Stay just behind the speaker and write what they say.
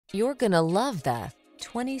You're gonna love the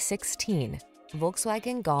 2016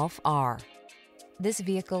 Volkswagen Golf R. This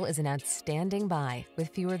vehicle is an outstanding buy with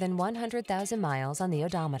fewer than 100,000 miles on the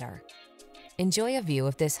odometer. Enjoy a view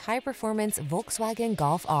of this high-performance Volkswagen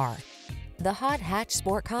Golf R, the hot hatch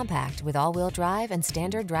sport compact with all-wheel drive and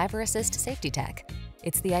standard driver assist safety tech.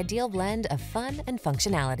 It's the ideal blend of fun and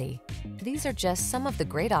functionality. These are just some of the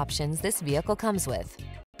great options this vehicle comes with: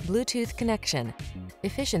 Bluetooth connection.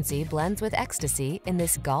 Efficiency blends with ecstasy in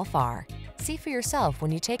this Golf R. See for yourself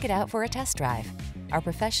when you take it out for a test drive. Our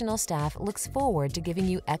professional staff looks forward to giving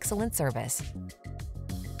you excellent service.